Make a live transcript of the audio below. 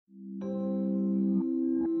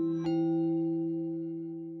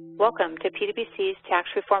Welcome to PwC's Tax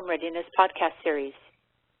Reform Readiness podcast series.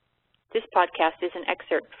 This podcast is an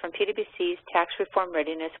excerpt from PwC's Tax Reform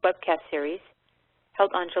Readiness webcast series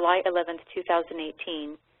held on July 11,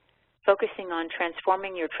 2018, focusing on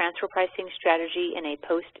transforming your transfer pricing strategy in a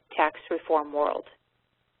post-tax reform world.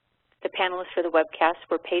 The panelists for the webcast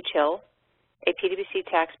were Paige Hill, a PwC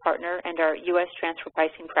tax partner and our U.S. transfer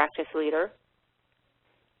pricing practice leader,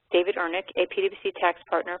 David Ernick, a PwC tax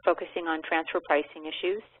partner focusing on transfer pricing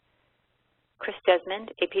issues, Chris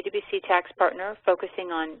Desmond, a PwC tax partner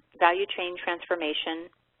focusing on value chain transformation,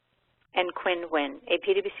 and Quinn Nguyen, a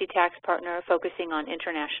PwC tax partner focusing on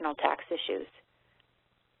international tax issues.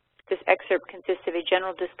 This excerpt consists of a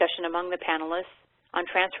general discussion among the panelists on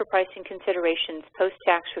transfer pricing considerations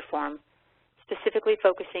post-tax reform, specifically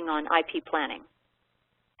focusing on IP planning.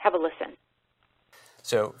 Have a listen.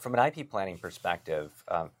 So from an IP planning perspective,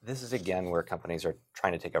 this is again where companies are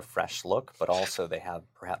trying to take a fresh look, but also they have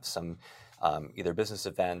perhaps some either business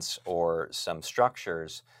events or some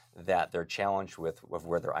structures that they're challenged with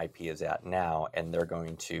where their IP is at now, and they're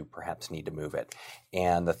going to perhaps need to move it.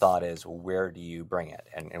 And the thought is, where do you bring it,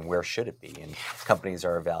 and where should it be? And companies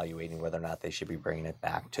are evaluating whether or not they should be bringing it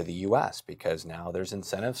back to the U.S. because now there's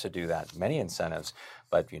incentives to do that, many incentives.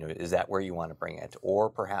 But is that where you want to bring it, or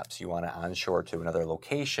perhaps you want to onshore to another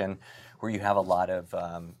location where you have a lot of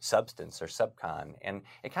substance or subcon? And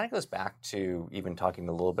it kind of goes back to even talking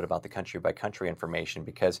a little bit about the country-by-country information,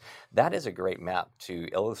 because that is a great map to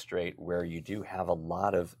illustrate where you do have a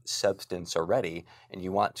lot of substance already, and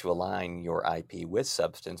you want to align your IP with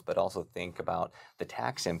substance, but also think about the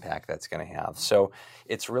tax impact that's going to have. So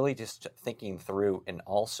it's really just thinking through, and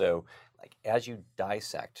also as you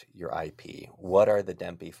dissect your IP, what are the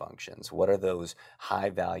DEMPI functions? What are those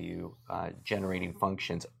high-value generating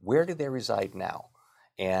functions? Where do they reside now?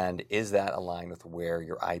 And is that aligned with where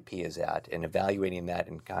your IP is at? And evaluating that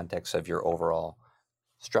in context of your overall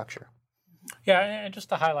structure. Yeah, and just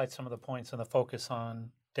to highlight some of the points and the focus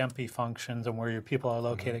on DEMPI functions and where your people are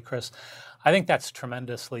located, Chris, I think that's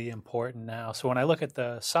tremendously important now. So when I look at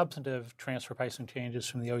the substantive transfer pricing changes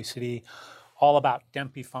from the OECD, all about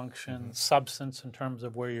DEMPI functions, substance in terms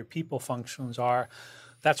of where your people functions are.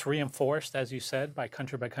 That's reinforced, as you said, by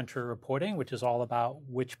country reporting, which is all about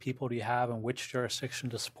which people do you have and which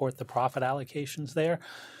jurisdiction to support the profit allocations there.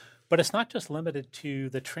 But it's not just limited to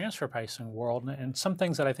the transfer pricing world, and some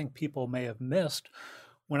things that I think people may have missed.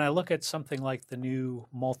 When I look at something like the new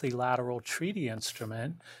multilateral treaty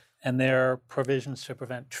instrument and their provisions to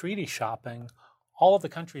prevent treaty shopping, all of the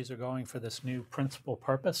countries are going for this new principal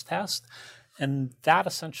purpose test. And that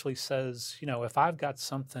essentially says, if I've got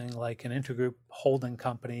something like an intergroup holding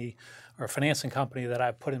company or a financing company that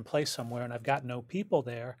I've put in place somewhere and I've got no people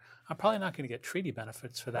there, I'm probably not going to get treaty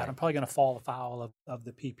benefits for that. Right. I'm probably going to fall afoul of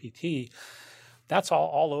the PPT. That's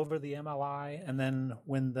all over the MLI. And then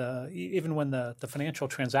when the financial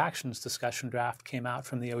transactions discussion draft came out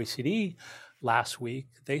from the OECD last week,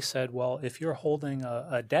 they said, well, if you're holding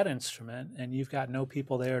a debt instrument and you've got no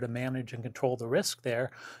people there to manage and control the risk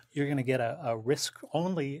there, you're going to get a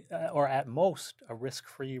risk-only or at most a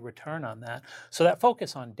risk-free return on that. So that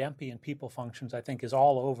focus on DEMPI and people functions, I think, is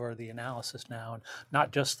all over the analysis now, and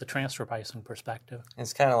not just the transfer pricing perspective.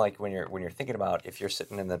 It's kind of like when you're thinking about, if you're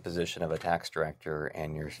sitting in the position of a tax director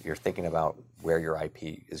and you're thinking about where your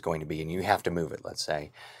IP is going to be and you have to move it, let's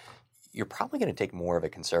say, you're probably going to take more of a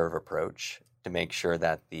conservative approach to make sure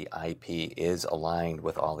that the IP is aligned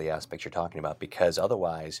with all the aspects you're talking about, because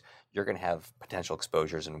otherwise you're going to have potential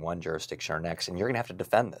exposures in one jurisdiction or next, and you're going to have to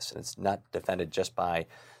defend this. And it's not defended just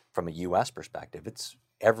from a U.S. perspective. It's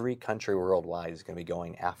every country worldwide is going to be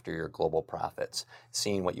going after your global profits,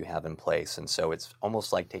 seeing what you have in place. And so it's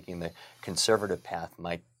almost like taking the conservative path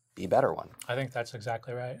might be a better one. I think that's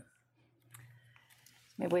exactly right.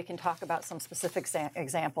 Maybe we can talk about some specific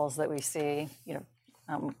examples that we see,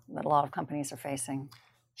 that a lot of companies are facing.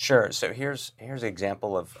 Sure. So here's an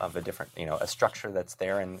example of a different, a structure that's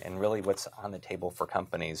there and really what's on the table for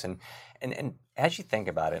companies. And as you think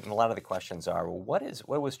about it, and a lot of the questions are, well,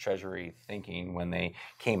 what was Treasury thinking when they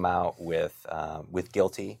came out with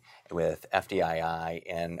GILTI, with FDII,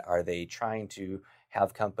 and are they trying to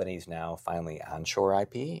have companies now finally onshore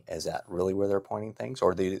IP? Is that really where they're pointing things?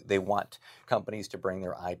 Or do they want companies to bring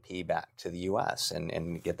their IP back to the U.S.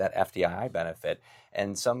 and get that FDII benefit?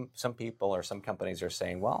 And some people or some companies are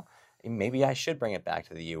saying, well, maybe I should bring it back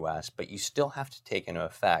to the U.S., but you still have to take into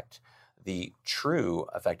effect the true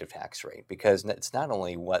effective tax rate, because it's not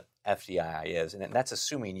only what FDII is, and that's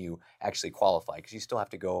assuming you actually qualify, because you still have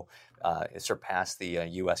to go surpass the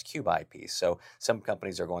U.S. QBI piece. So some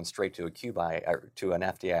companies are going straight to a QBI or to an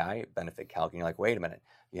FDII benefit calc, and you're like, wait a minute,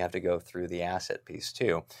 you have to go through the asset piece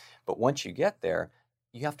too. But once you get there,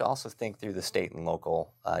 you have to also think through the state and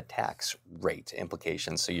local tax rate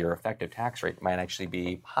implications. So your effective tax rate might actually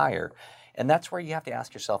be higher. And that's where you have to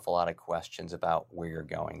ask yourself a lot of questions about where you're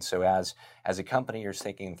going. So as a company, you're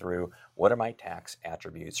thinking through, what are my tax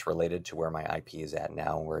attributes related to where my IP is at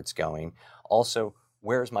now and where it's going? Also,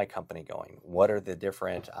 where is my company going? What are the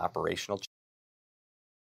different operational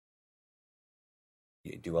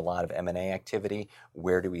You do a lot of M&A activity?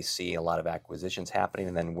 Where do we see a lot of acquisitions happening?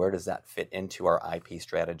 And then where does that fit into our IP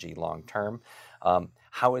strategy long term?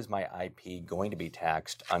 How is my IP going to be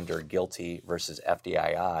taxed under GILTI versus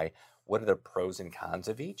FDII? What are the pros and cons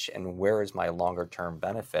of each? And where is my longer term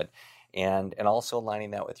benefit? And also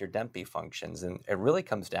aligning that with your DEMPI functions. And it really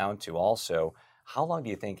comes down to also, how long do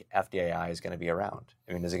you think FDII is going to be around?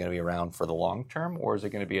 I mean, is it going to be around for the long term, or is it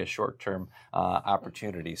going to be a short term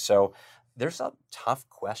opportunity? So there's some tough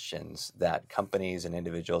questions that companies and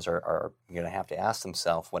individuals are going to have to ask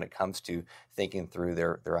themselves when it comes to thinking through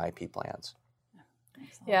their IP plans.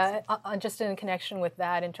 Yeah, just in connection with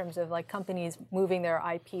that, in terms of like companies moving their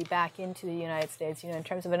IP back into the United States, in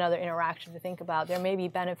terms of another interaction to think about, there may be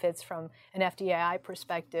benefits from an FDII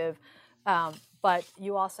perspective, but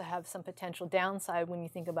you also have some potential downside when you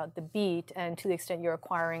think about the BEAT, and to the extent you're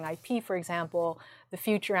acquiring IP, for example, the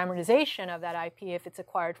future amortization of that IP, if it's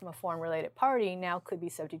acquired from a foreign-related party, now could be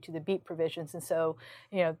subject to the BEAT provisions. And so,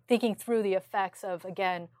 thinking through the effects of,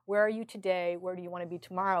 again, where are you today, where do you want to be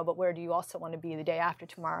tomorrow, but where do you also want to be the day after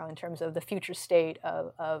tomorrow in terms of the future state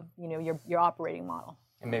of your operating model.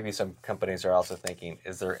 And maybe some companies are also thinking,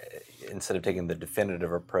 is there, instead of taking the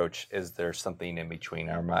definitive approach, is there something in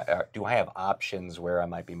between? Do I have options where I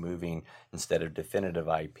might be moving instead of definitive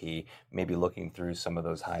IP, maybe looking through some of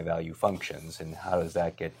those high-value functions, and how does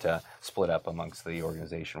that get split up amongst the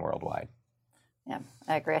organization worldwide? Yeah,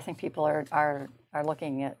 I agree. I think people are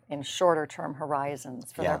looking at in shorter-term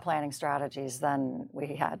horizons for their planning strategies than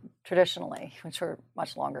we had traditionally, which were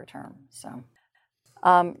much longer-term. So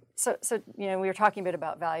we were talking a bit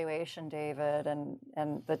about valuation, David,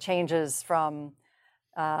 and the changes from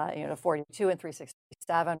 42 and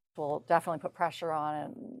 367 will definitely put pressure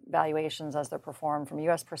on valuations as they're performed from a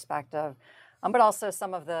U.S. perspective, but also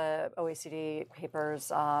some of the OECD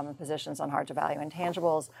papers and positions on hard-to-value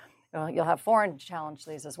intangibles. You'll have foreign challenge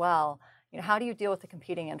these as well. How do you deal with the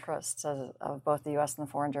competing interests of both the U.S. and the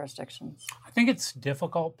foreign jurisdictions? I think it's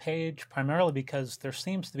difficult, Paige, primarily because there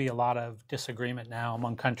seems to be a lot of disagreement now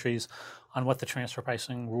among countries on what the transfer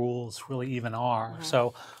pricing rules really even are. Mm-hmm.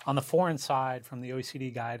 So on the foreign side, from the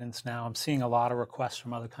OECD guidance now, I'm seeing a lot of requests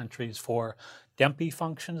from other countries for DEMPI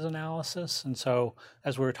functions analysis. And so,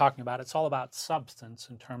 as we were talking about, it's all about substance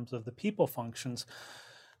in terms of the people functions.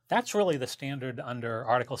 That's really the standard under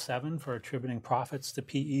Article 7 for attributing profits to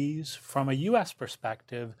PEs. From a U.S.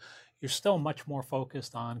 perspective, you're still much more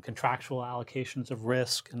focused on contractual allocations of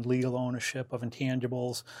risk and legal ownership of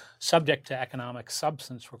intangibles, subject to economic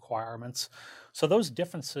substance requirements. So those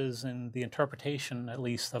differences in the interpretation, at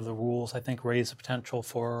least, of the rules, I think raise the potential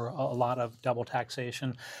for a lot of double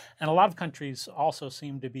taxation. And a lot of countries also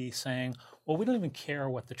seem to be saying, well, we don't even care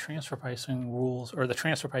what the transfer pricing rules or the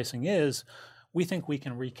transfer pricing is. We think we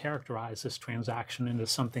can recharacterize this transaction into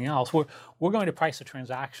something else. We're going to price a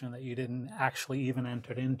transaction that you didn't actually even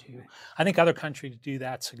enter into. I think other countries do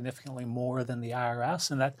that significantly more than the IRS,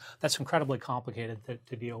 and that's incredibly complicated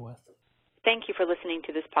to deal with. Thank you for listening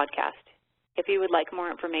to this podcast. If you would like more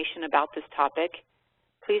information about this topic,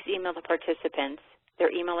 please email the participants.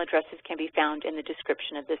 Their email addresses can be found in the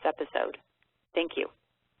description of this episode. Thank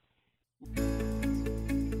you.